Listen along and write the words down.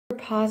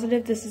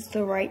positive this is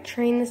the right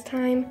train this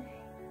time?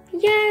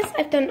 Yes,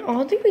 I've done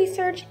all the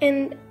research,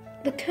 and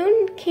the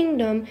Toad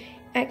Kingdom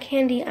at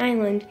Candy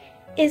Island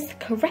is the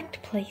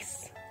correct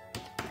place.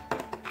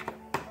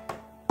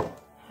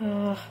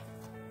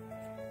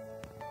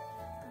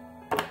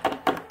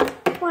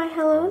 Why,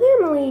 hello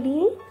there,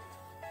 milady.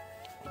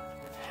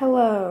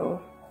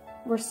 Hello.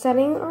 We're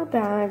setting our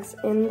bags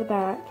in the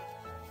back.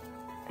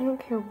 I don't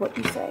care what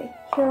you say.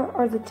 Here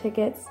are the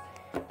tickets.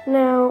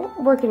 Now,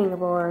 we're getting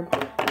aboard.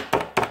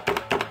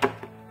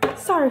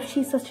 Sorry if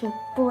she's such a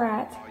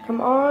brat.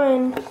 Come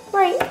on.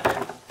 Right.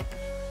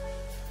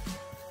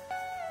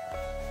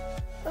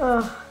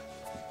 Ugh.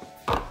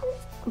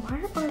 Why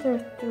are there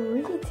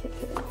 3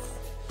 tickets?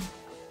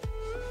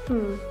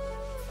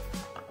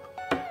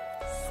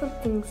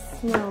 Something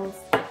smells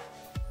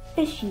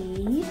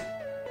fishy.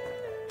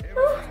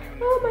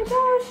 Oh my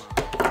gosh.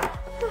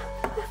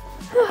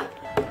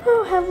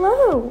 Oh,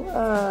 hello.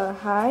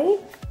 Hi.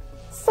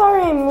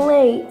 Sorry I'm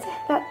late.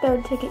 That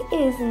 3rd ticket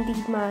is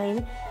indeed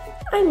mine.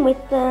 I'm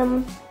with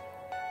them.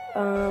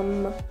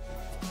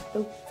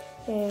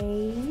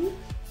 Okay.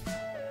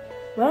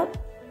 Well,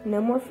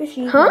 no more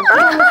fishy. Huh? Get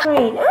on the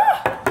train.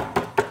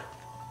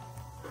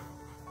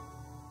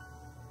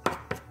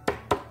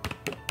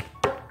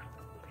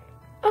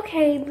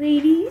 Okay,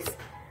 ladies.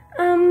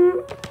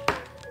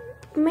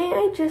 May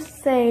I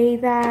just say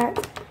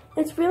that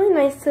it's really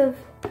nice of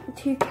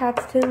 2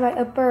 cats to invite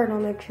a bird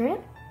on their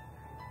trip?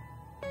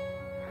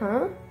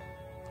 Huh?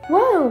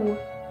 Whoa!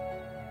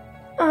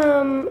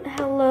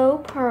 Hello,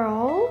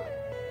 Pearl.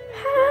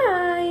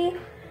 Hi!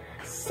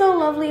 So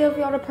lovely of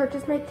y'all to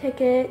purchase my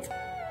ticket.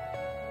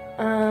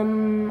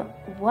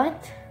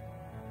 What?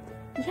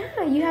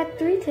 Yeah, you had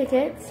 3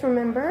 tickets,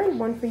 remember?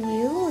 1 for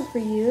you,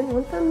 and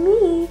 1 for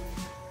me.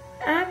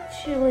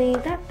 Actually,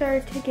 that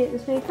 3rd ticket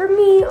is made for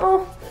me.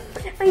 Oh,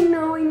 I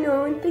know,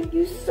 and thank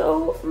you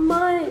so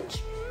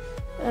much.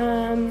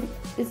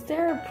 Is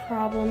there a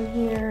problem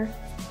here?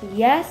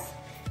 Yes,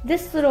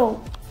 this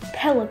little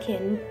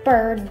pelican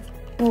bird,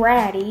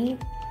 bratty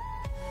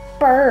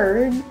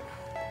bird.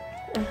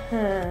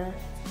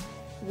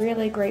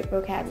 Really great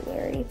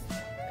vocabulary.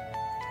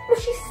 Well,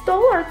 she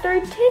stole our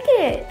 3rd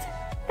ticket.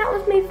 That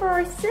was made for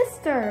our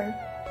sister.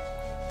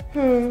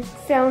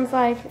 Sounds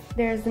like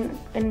there's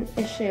an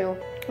issue.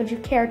 Would you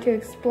care to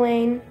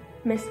explain,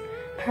 Miss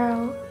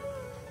Pearl?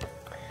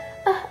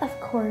 Of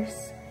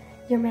course,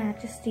 Your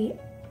Majesty.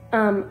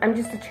 I'm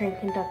just a train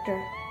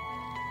conductor.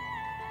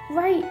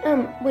 Right,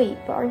 wait,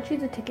 but aren't you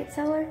the ticket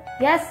seller?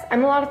 Yes,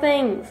 I'm a lot of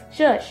things.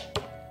 Shush.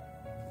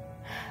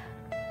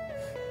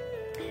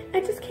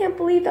 I just can't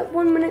believe that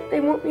one minute they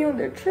want me on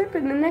their trip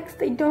and the next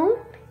they don't.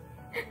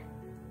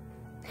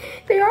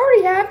 They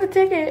already have the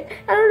ticket.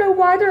 I don't know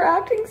why they're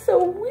acting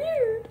so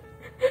weird.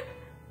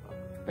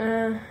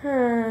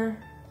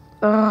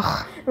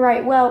 Ugh.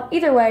 Right, well,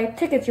 either way,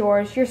 ticket's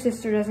yours. Your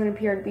sister doesn't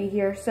appear to be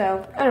here,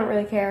 so I don't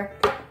really care.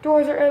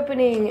 Doors are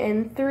opening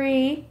in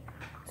 3,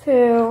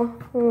 2,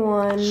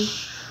 1.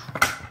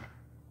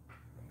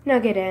 Now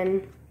get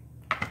in.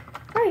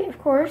 Right, of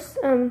course.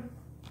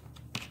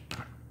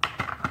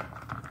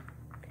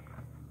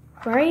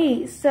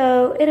 Right,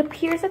 so it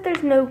appears that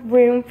there's no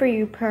room for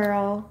you,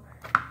 Pearl.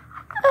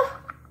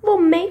 We'll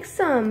make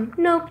some.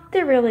 Nope,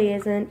 there really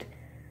isn't.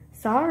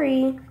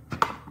 Sorry.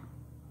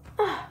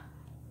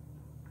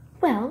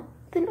 Well,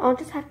 then I'll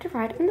just have to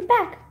ride in the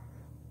back.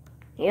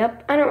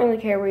 Yep, I don't really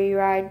care where you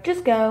ride.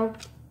 Just go.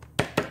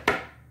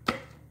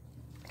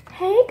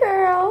 Hey,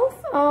 girls.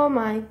 Oh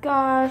my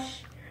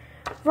gosh.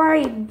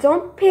 Right,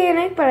 don't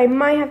panic, but I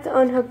might have to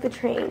unhook the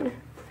train.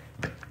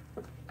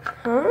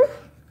 Huh?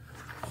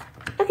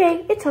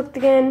 Okay, it's hooked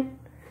again.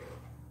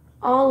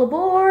 All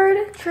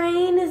aboard.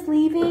 Train is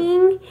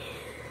leaving.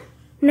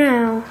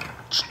 Now.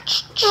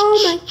 Oh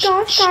my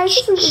gosh, guys,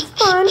 isn't this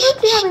fun? Aren't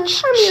you having the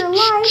time of your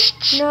life?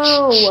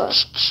 No.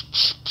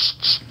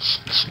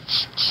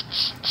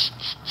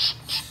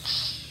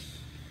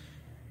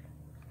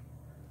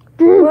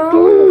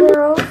 Well,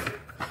 girls,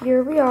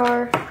 here we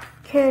are.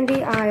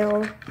 Candy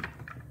Isle.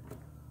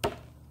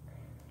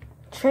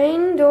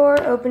 Train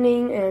door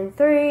opening in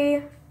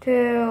 3,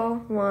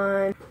 2,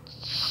 1.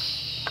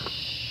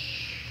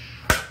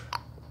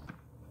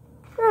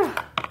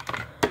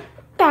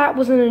 That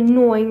was an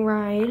annoying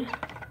ride.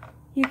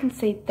 You can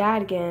say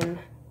that again.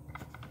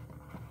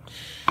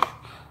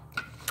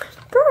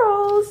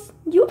 Girls,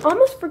 you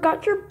almost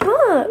forgot your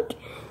book.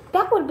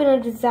 That would have been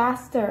a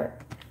disaster.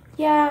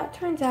 Yeah, it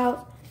turns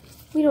out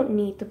we don't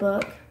need the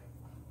book.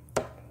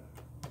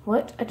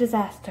 What a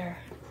disaster.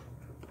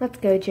 Let's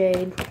go,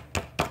 Jade.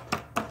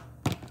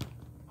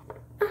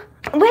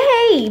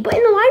 Wait, but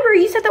in the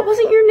library you said that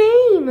wasn't your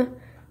name.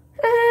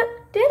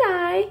 Did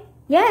I?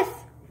 Yes.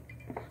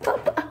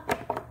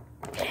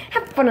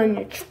 Have fun on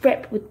your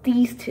trip with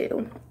these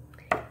 2.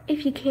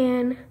 If you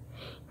can,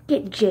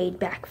 get Jade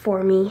back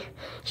for me.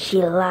 She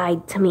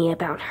lied to me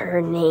about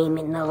her name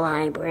in the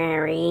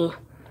library.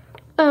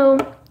 Oh,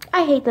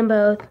 I hate them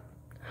both.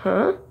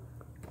 Huh?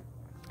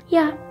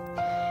 Yeah.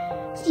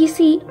 You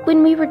see,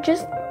 when we were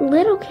just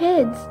little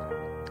kids,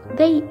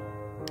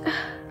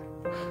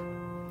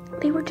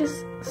 they were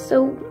just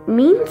so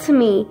mean to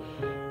me.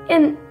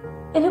 And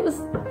it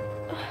was,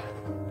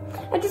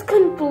 I just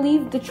couldn't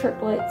believe the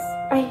triplets.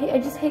 I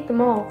just hate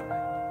them all.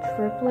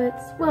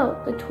 Triplets?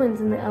 Well, the twins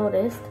and the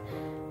eldest.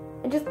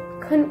 I just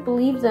couldn't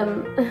believe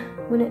them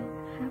when it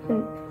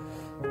happened.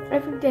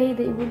 Every day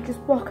they would just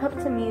walk up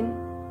to me and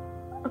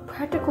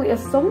practically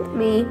assault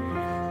me.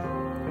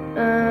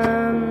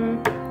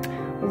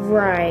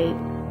 Right.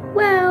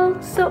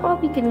 Well, so I'll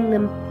be getting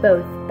them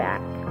both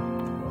back.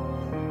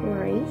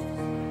 Right.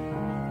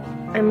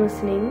 I'm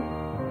listening.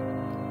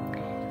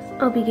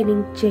 I'll be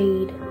getting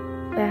Jade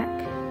back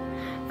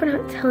for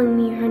not telling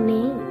me her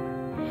name.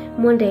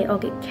 One day I'll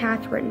get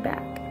Catherine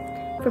back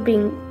for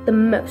being the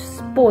most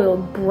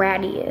spoiled,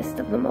 brattiest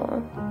of them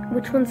all.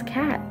 Which one's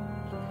Kat?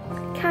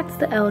 Kat's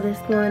the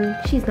eldest one.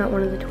 She's not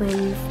one of the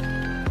twins.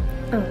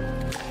 Oh.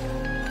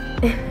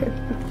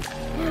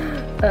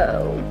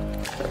 Oh.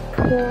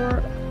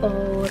 Poor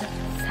old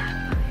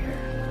Sapphire.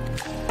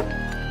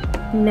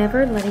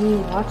 Never letting me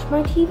watch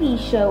my TV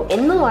show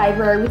in the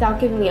library without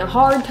giving me a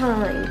hard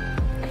time.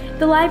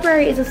 The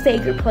library is a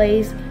sacred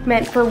place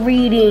meant for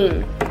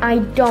reading. I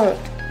don't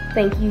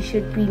think you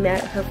should be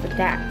mad at her for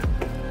that.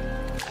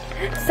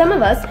 Some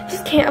of us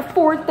just can't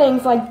afford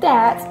things like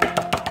that.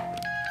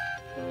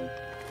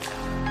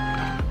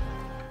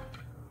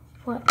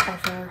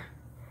 Whatever.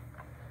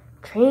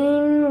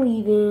 Train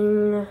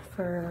leaving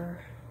for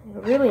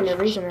really no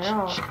reason at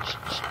all.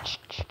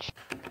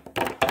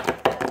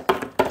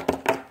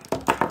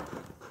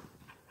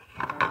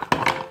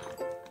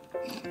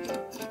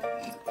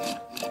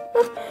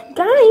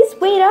 Guys,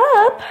 wait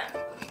up!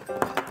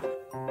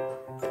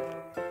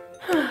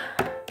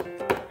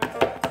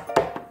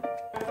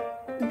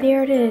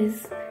 There it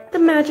is. The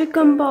magic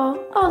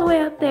gumball, all the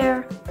way up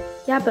there.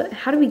 Yeah, but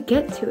how do we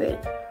get to it?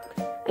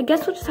 I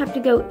guess we'll just have to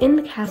go in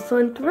the castle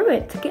and through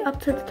it to get up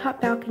to the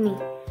top balcony.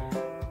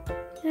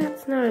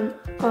 That's not an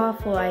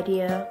awful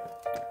idea.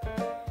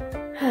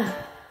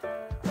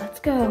 Let's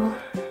go.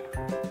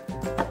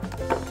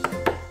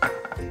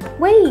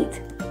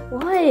 Wait!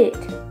 What?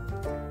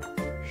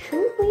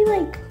 Shouldn't we,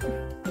 like,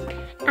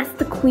 ask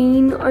the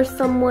queen or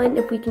someone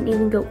if we can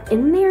even go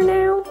in there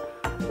now?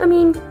 I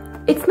mean,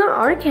 it's not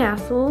our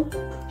castle.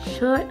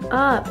 Shut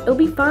up. It'll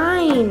be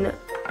fine.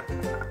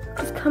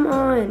 Just come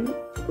on.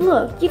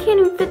 Look, you can't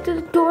even fit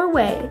through the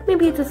doorway.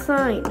 Maybe it's a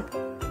sign.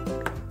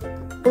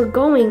 We're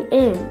going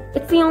in.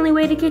 It's the only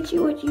way to get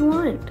you what you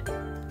want.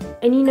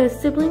 And you know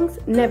siblings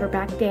never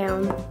back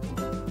down.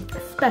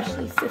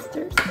 Especially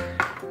sisters.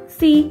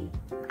 See,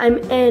 I'm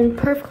in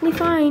perfectly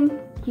fine.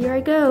 Here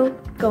I go.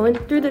 Going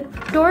through the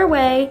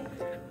doorway.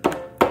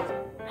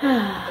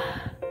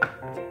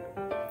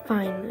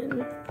 Fine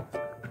then.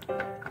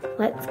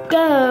 Let's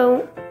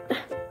go.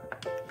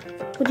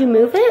 Would you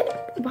move it?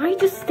 Why are you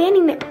just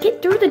standing there?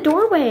 Get through the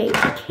doorway.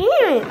 I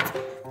can't.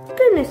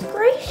 Goodness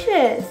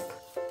gracious.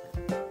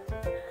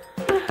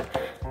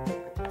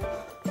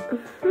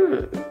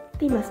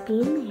 They must be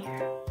in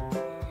there.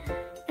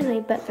 And I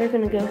bet they're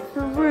gonna go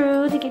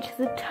through to get to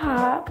the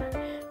top.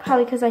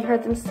 Probably because I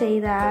heard them say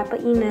that,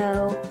 but you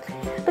know,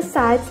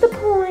 besides the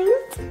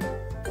point.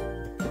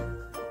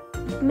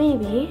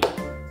 Maybe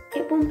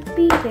it won't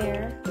be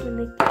there when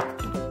they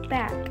get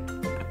back.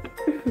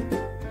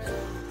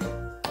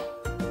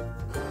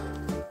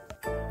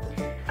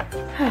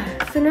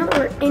 So now that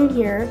we're in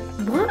here,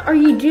 what are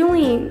you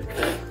doing?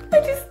 I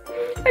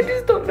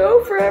just don't know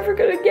if we're ever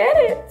gonna get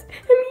it.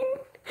 I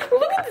mean,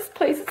 look at this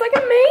place. It's like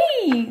a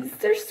maze.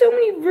 There's so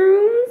many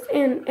rooms,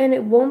 and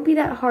it won't be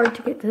that hard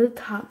to get to the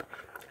top.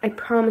 I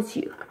promise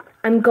you.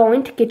 I'm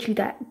going to get you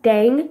that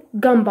dang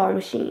Gumball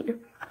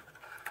Machine.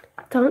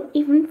 Don't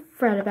even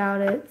fret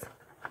about it.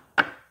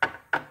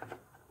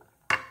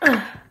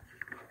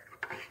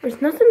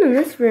 There's nothing in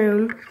this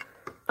room.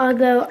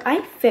 Although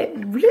I fit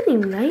really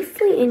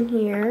nicely in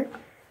here.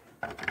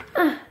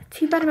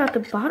 Too bad about the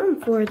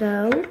bottom floor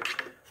though.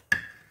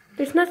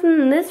 There's nothing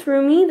in this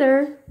room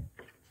either.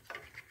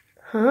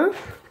 Huh?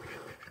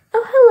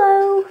 Oh,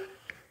 hello.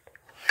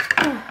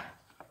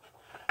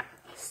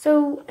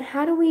 So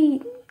how do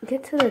we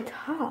get to the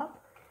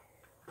top?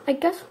 I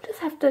guess we'll just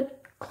have to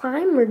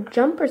climb or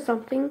jump or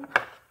something.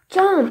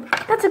 Jump!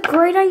 That's a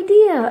great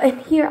idea!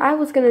 And here I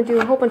was gonna do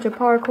a whole bunch of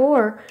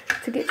parkour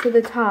to get to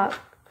the top.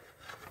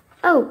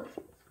 Oh,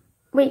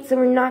 wait, so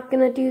we're not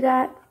gonna do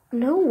that?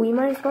 No, we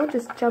might as well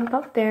just jump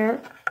up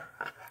there.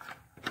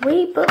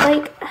 Wait, but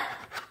like,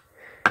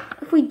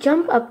 if we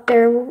jump up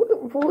there,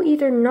 we'll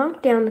either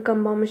knock down the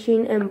Gumball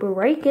Machine and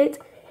break it,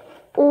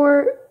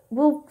 or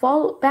we'll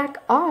fall back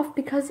off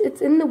because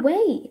it's in the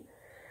way.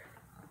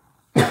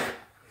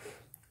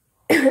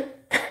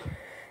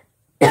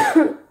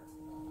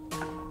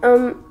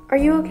 Are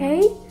you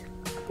okay?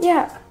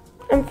 Yeah,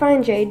 I'm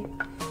fine, Jade.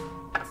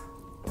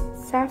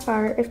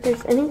 Sapphire, if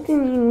there's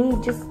anything you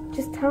need,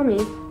 just tell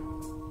me.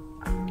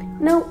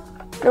 No,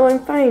 I'm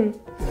fine.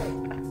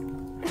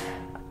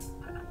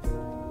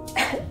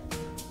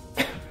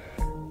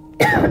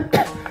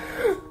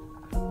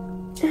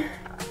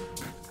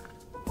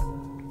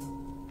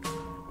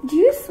 Do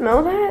you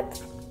smell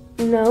that?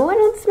 No, I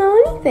don't smell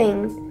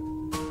anything.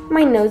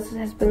 My nose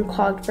has been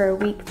clogged for a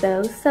week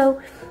though, so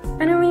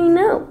I don't really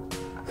know.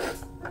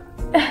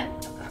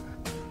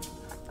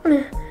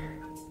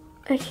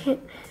 I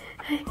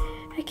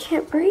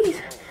can't breathe.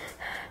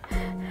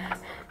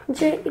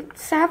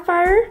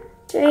 Sapphire?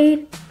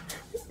 Jade?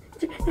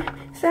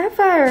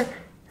 Sapphire!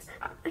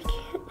 I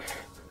can't.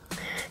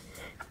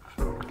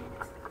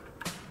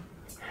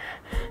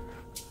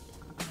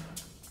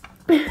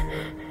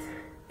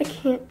 I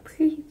can't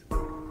breathe.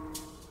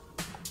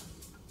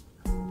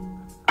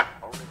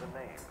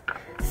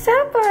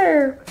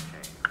 Sapphire!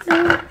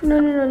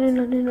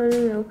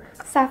 No.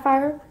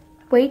 Sapphire,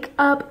 wake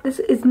up. This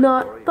is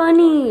not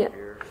funny.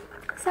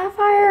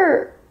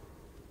 Sapphire!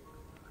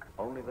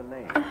 Only the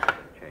name has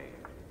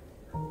changed.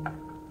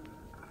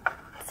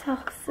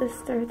 Tell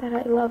sister that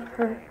I love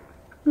her.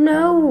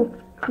 No.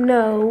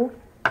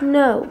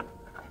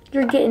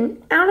 You're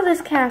getting out of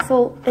this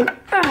castle and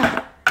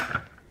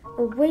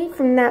away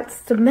from that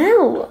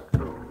smell.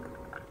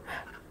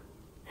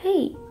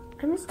 Hey,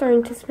 I'm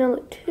starting to smell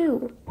it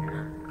too.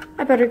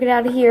 I better get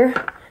out of here.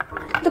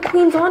 The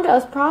queen's onto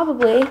us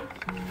probably.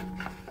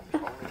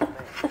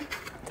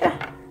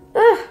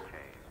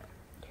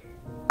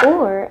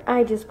 Or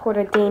I just poured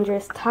a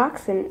dangerous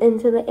toxin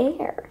into the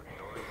air.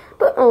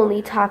 But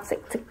only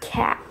toxic to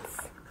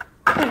cats.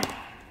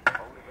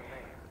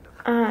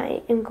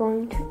 I am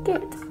going to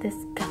get this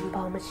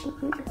gumball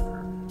machine.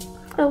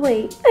 Oh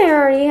wait, I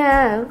already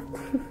have.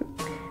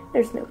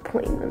 There's no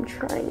point in them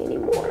trying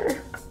anymore.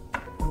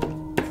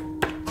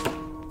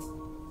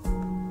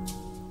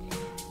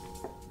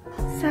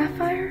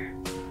 Sapphire?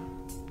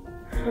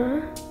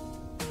 Huh?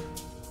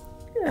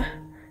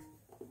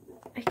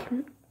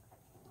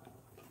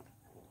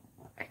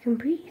 I can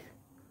breathe.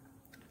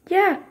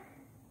 Yeah,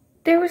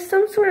 there was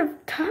some sort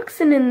of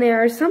toxin in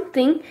there or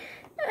something.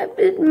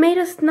 It made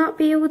us not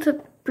be able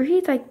to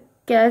breathe, I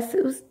guess.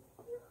 It was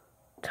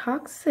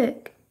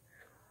toxic.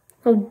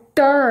 Oh,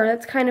 duh,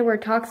 that's kind of where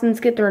toxins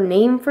get their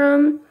name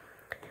from.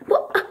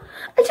 Well,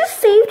 I just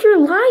saved your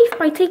life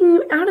by taking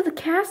you out of the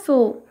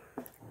castle.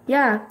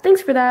 Yeah,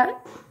 thanks for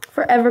that.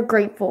 Forever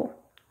grateful.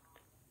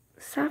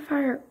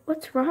 Sapphire,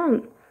 what's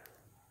wrong?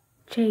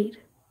 Jade.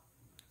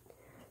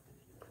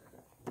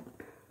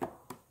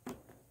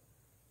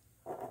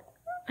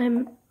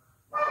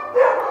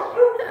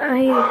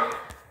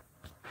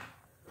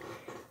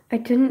 I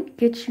didn't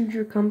get you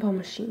your gumball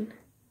machine.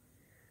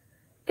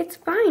 It's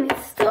fine,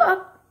 it's still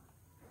up.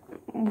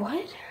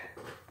 What?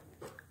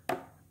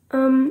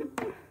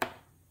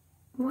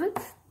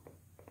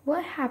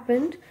 What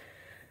happened?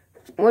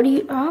 What are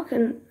you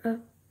talking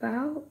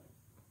about?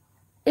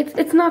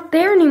 It's not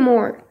there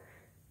anymore.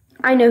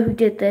 I know who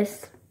did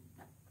this.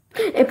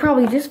 It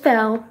probably just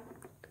fell.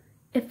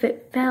 If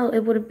it fell, it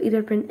would have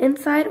either been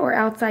inside or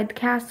outside the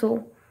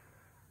castle.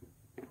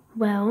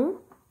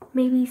 Well,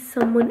 maybe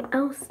someone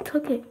else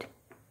took it.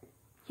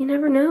 You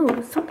never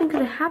know. Something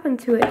could have happened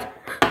to it.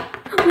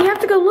 We have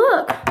to go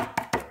look.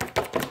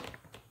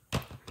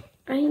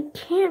 I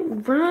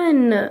can't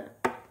run.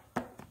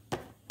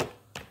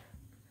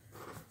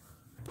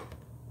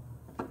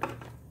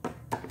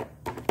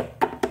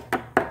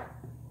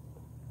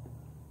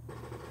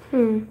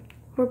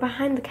 We're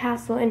behind the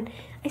castle and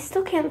I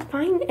still can't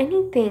find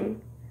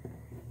anything.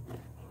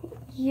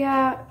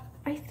 Yeah,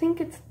 I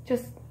think it's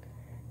just,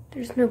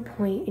 there's no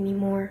point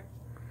anymore.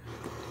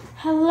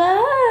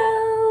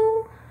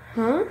 Hello?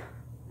 Huh?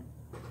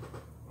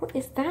 What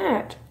is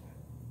that?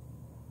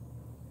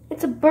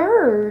 It's a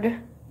bird.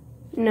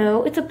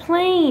 No, it's a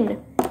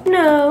plane.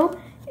 No,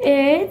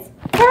 it's...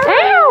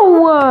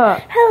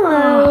 Ow!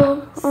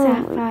 Hello,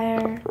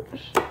 Sapphire.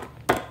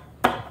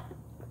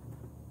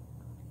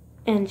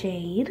 And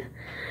Jade.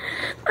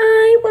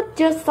 I would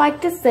just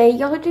like to say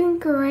y'all are doing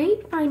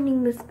great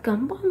finding this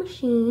gumball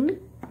machine.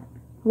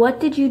 What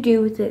did you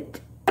do with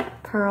it,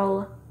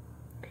 Pearl?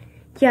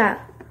 Yeah,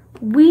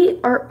 we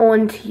are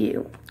on to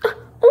you.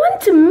 On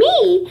to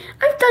me?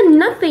 I've done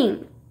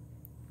nothing.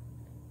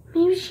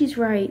 Maybe she's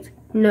right.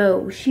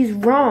 No, she's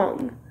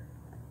wrong.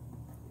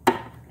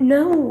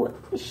 No,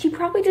 she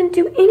probably didn't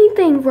do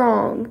anything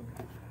wrong.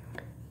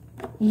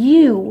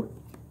 You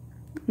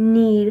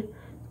need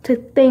to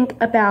think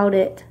about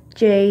it,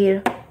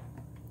 Jade.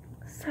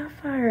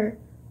 Sapphire,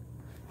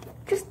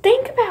 just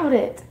think about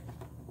it.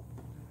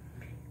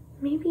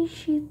 Maybe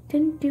she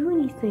didn't do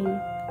anything.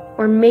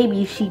 Or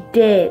maybe she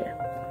did.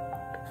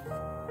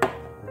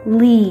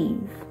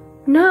 Leave.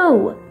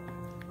 No.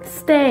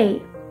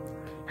 Stay.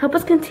 Help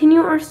us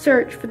continue our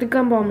search for the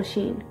gumball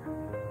machine.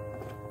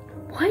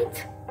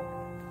 What?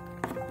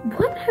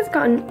 What has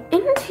gotten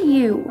into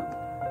you?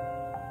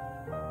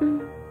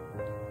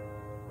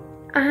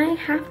 I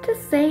have to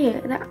say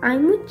that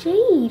I'm with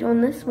Jade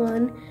on this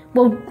one.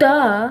 Well,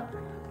 duh,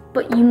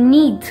 but you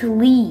need to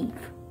leave.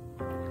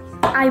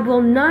 I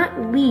will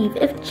not leave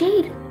if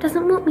Jade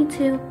doesn't want me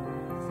to.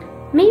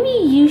 Maybe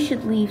you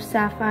should leave,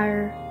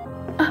 Sapphire.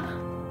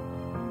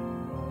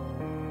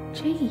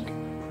 Jade.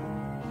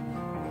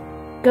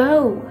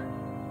 Go.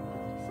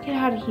 Get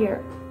out of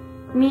here.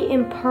 Me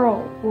and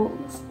Pearl will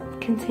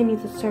continue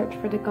the search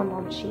for the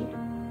gumball machine.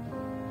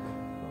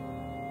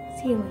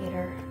 See you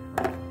later.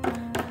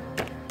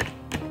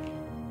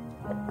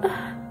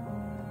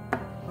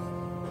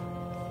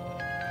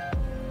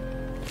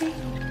 Okay.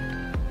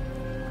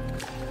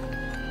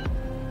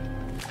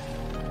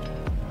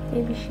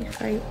 Maybe she's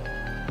right.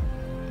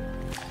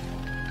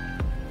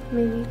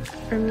 Maybe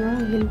I'm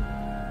wrong and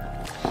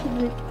she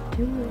didn't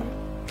do it.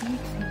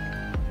 Anything.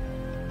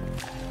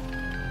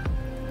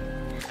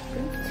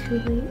 But it's too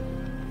late.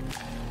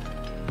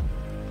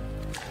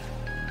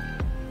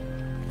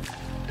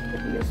 I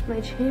missed my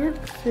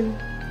chance and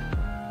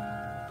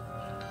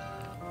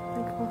I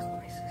lost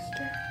my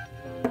sister.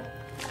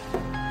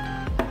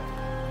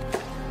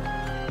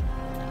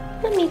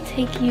 Let me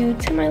take you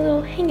to my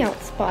little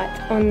hangout spot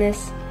on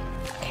this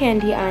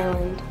candy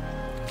island.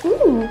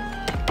 Ooh,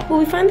 will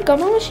we find the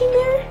Gumball Machine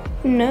there?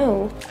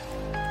 No.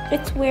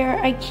 It's where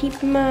I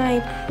keep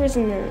my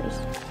prisoners.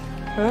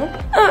 Huh?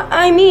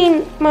 I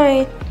mean,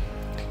 my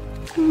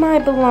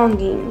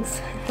belongings.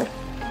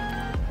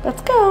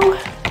 Let's go.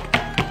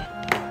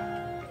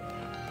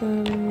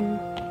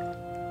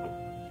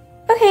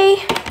 Okay.